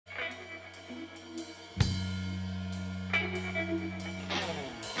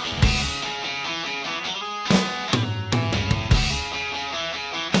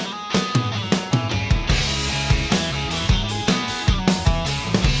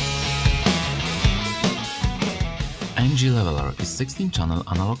ngLEVELER is 16-channel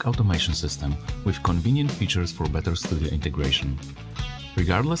analog automation system with convenient features for better studio integration.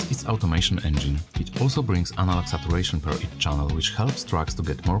 Regardless its automation engine, it also brings analog saturation per each channel, which helps tracks to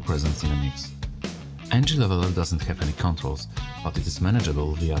get more presence in a mix. ngLEVELER doesn't have any controls, but it is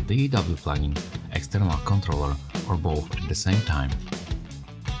manageable via DAW plugin, external controller, or both at the same time.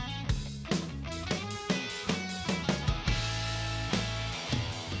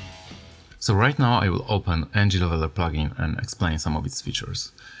 So right now I will open ngLEVELER plugin and explain some of its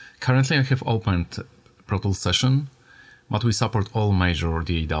features. Currently I have opened Pro Tools Session, but we support all major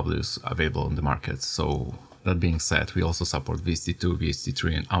DAWs available on the market. So that being said, we also support VST2,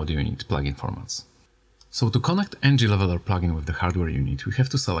 VST3 and audio unit plugin formats. So to connect ngLEVELER plugin with the hardware unit, we have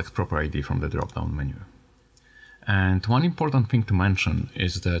to select proper ID from the drop-down menu. And one important thing to mention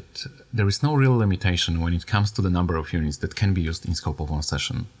is that there is no real limitation when it comes to the number of units that can be used in scope of one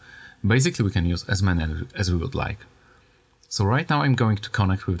session. Basically, we can use as many as we would like. So right now I'm going to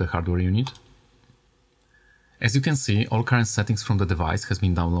connect with the hardware unit. As you can see, all current settings from the device has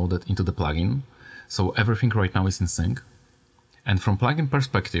been downloaded into the plugin, so everything right now is in sync. And from plugin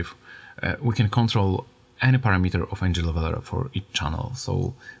perspective, we can control any parameter of ngLEVELER for each channel.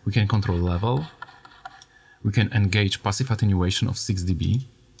 So we can control level, we can engage passive attenuation of 6 dB,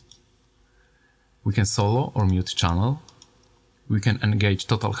 we can solo or mute channel, we can engage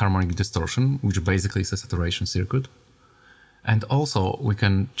total harmonic distortion, which basically is a saturation circuit. And also we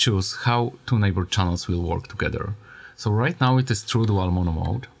can choose how two neighbor channels will work together. So right now it is true dual mono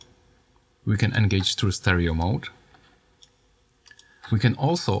mode. We can engage true stereo mode. We can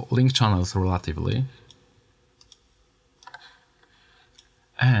also link channels relatively.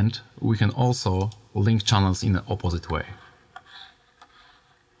 And we can also link channels in an opposite way.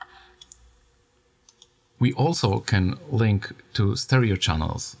 We also can link to stereo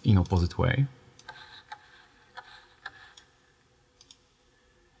channels in opposite way.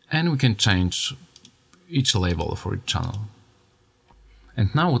 And we can change each label for each channel.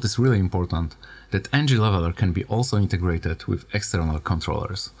 And now what is really important, that ngLEVELER can be also integrated with external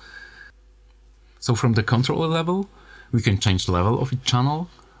controllers. So from the controller level, we can change the level of each channel,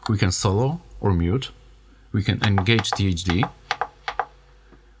 we can solo or mute, we can engage THD,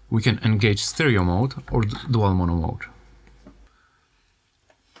 we can engage stereo mode or dual mono mode.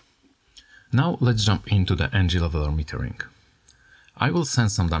 Now let's jump into the ngLEVELER metering. I will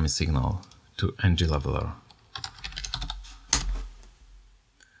send some dummy signal to ngLEVELER.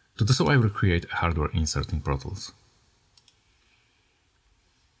 To do so, I will create a hardware insert in Pro Tools.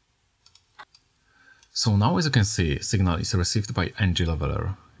 So now, as you can see, signal is received by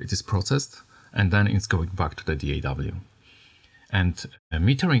ngLEVELER. It is processed and then it's going back to the DAW. And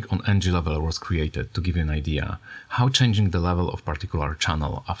metering on ngLEVELER was created to give you an idea how changing the level of particular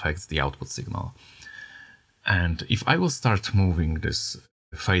channel affects the output signal. And if I will start moving this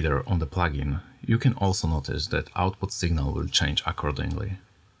fader on the plugin, you can also notice that output signal will change accordingly.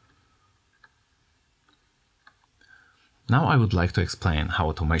 Now I would like to explain how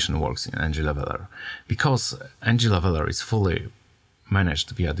automation works in ngLEVELER. Because ngLEVELER is fully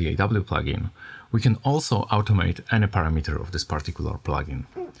managed via the DAW plugin, we can also automate any parameter of this particular plugin.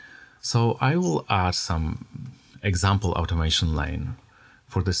 So I will add some example automation lane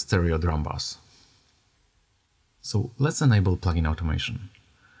for the stereo drum bass. So let's enable plugin automation.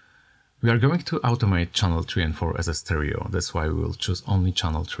 We are going to automate channel 3 and 4 as a stereo, that's why we will choose only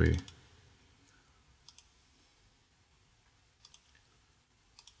channel 3.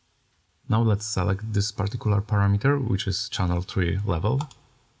 Now let's select this particular parameter, which is channel 3 level.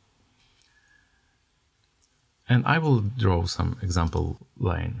 And I will draw some example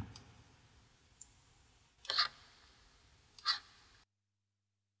lane.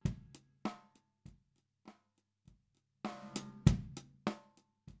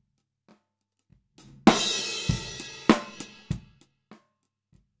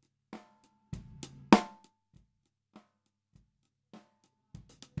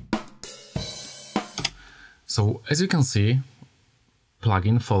 So as you can see,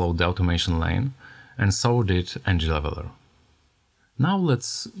 plugin followed the automation lane, and so did ngLEVELER. Now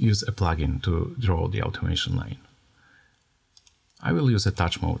let's use a plugin to draw the automation lane. I will use a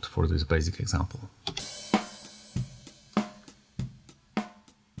touch mode for this basic example.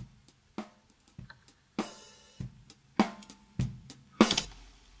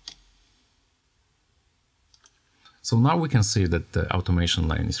 So now we can see that the automation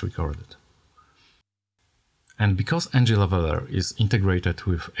lane is recorded. And because ngLEVELER is integrated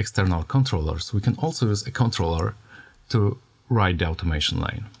with external controllers, we can also use a controller to write the automation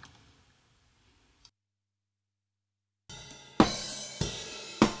lane.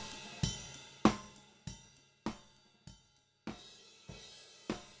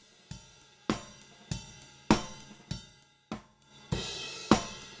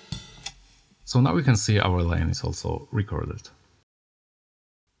 So now we can see our lane is also recorded.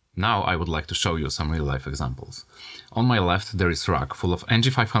 Now I would like to show you some real-life examples. On my left there is rack full of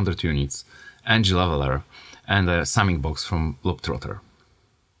NG500 units, ngLEVELER, and a summing box from Looptrotter.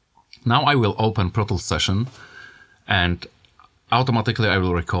 Now I will open Pro Tools session and automatically I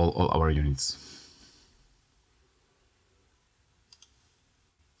will recall all our units.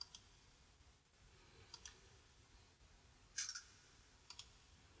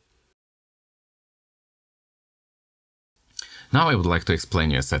 Now I would like to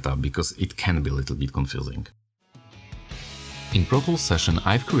explain you a setup because it can be a little bit confusing. In Pro Tools session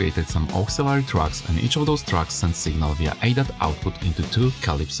I've created some auxiliary tracks and each of those tracks sends signal via ADAT output into two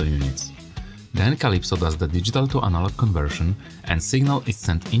Calypso units. Then Calypso does the digital to analog conversion and signal is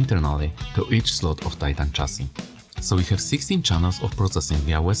sent internally to each slot of Titan chassis. So we have 16 channels of processing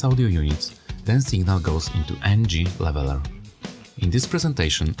via WesAudio units, then signal goes into ngLEVELER. In this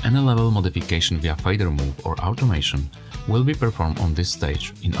presentation, any level modification via fader move or automation will be performed on this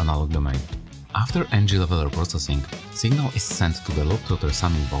stage in analog domain. After ngLEVELER processing, signal is sent to the Looptrotter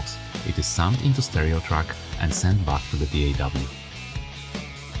summing box, it is summed into stereo track and sent back to the DAW.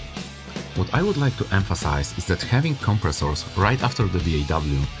 What I would like to emphasize is that having compressors right after the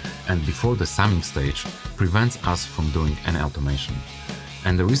DAW and before the summing stage prevents us from doing any automation.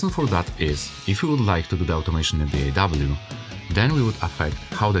 And the reason for that is, if we would like to do the automation in the DAW, then we would affect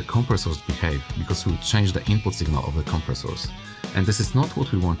how the compressors behave because we would change the input signal of the compressors. And this is not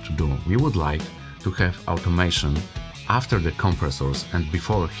what we want to do. We would like to have automation after the compressors and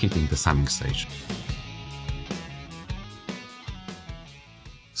before hitting the summing stage.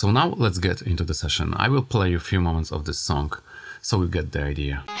 So now let's get into the session. I will play you a few moments of this song so you get the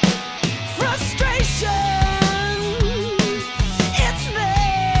idea. Frustration.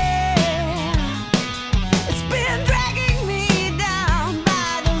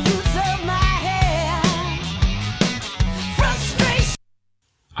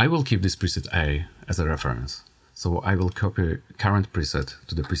 I will keep this preset A as a reference. So I will copy current preset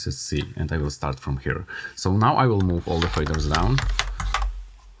to the preset C and I will start from here. So now I will move all the faders down.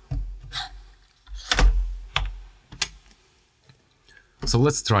 So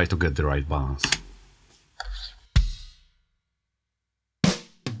let's try to get the right balance.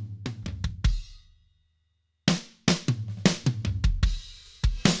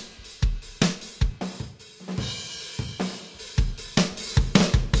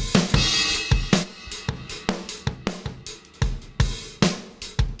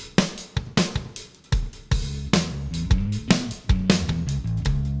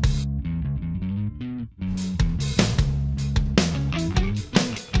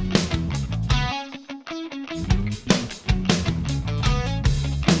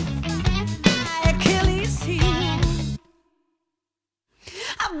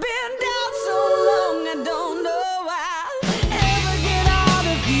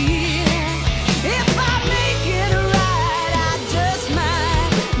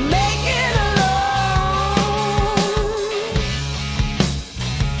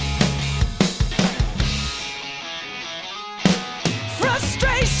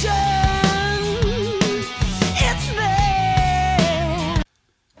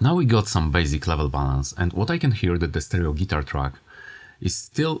 Now we got some basic level balance, and what I can hear that the stereo guitar track is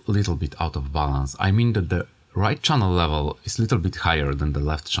still a little bit out of balance. I mean that the right channel level is a little bit higher than the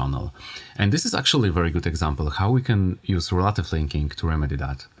left channel. And this is actually a very good example how we can use relative linking to remedy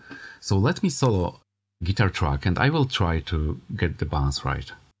that. So let me solo guitar track and I will try to get the balance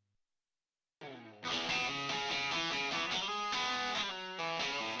right.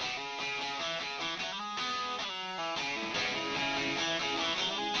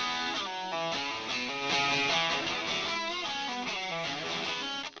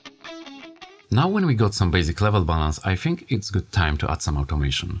 Now when we got some basic level balance, I think it's good time to add some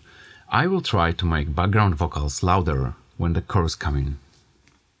automation. I will try to make background vocals louder when the chorus come in.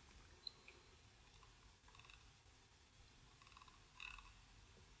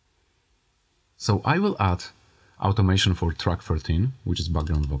 So I will add automation for track 13, which is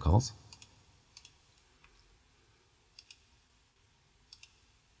background vocals.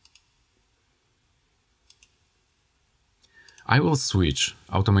 I will switch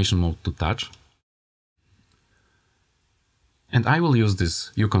automation mode to touch. And I will use this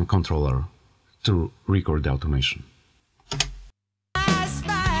Yukon controller to record the automation.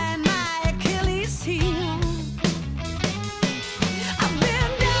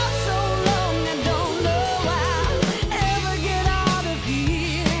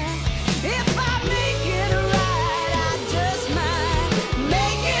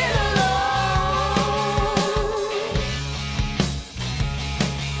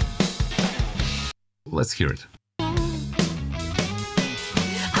 let's hear it.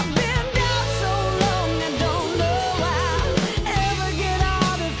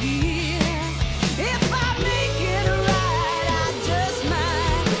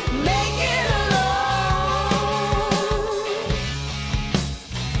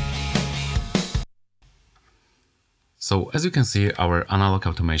 So as you can see, our analog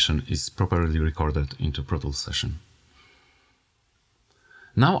automation is properly recorded into Pro Tools session.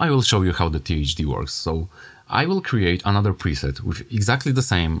 Now I will show you how the THD works. So I will create another preset with exactly the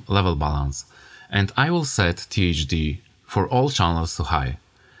same level balance, and I will set THD for all channels to high.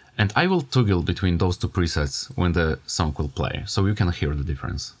 And I will toggle between those two presets when the song will play, so you can hear the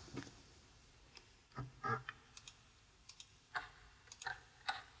difference.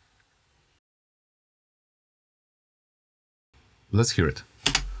 Let's hear it.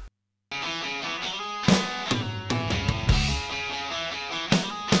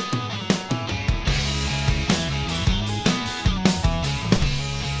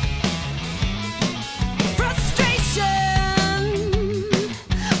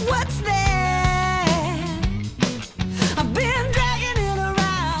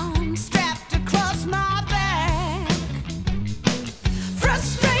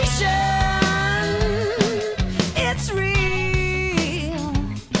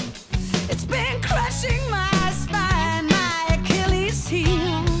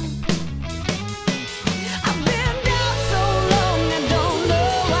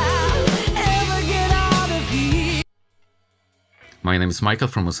 My name is Michael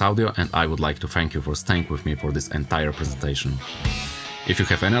from WesAudio, and I would like to thank you for staying with me for this entire presentation. If you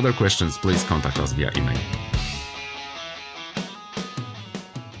have any other questions, please contact us via email.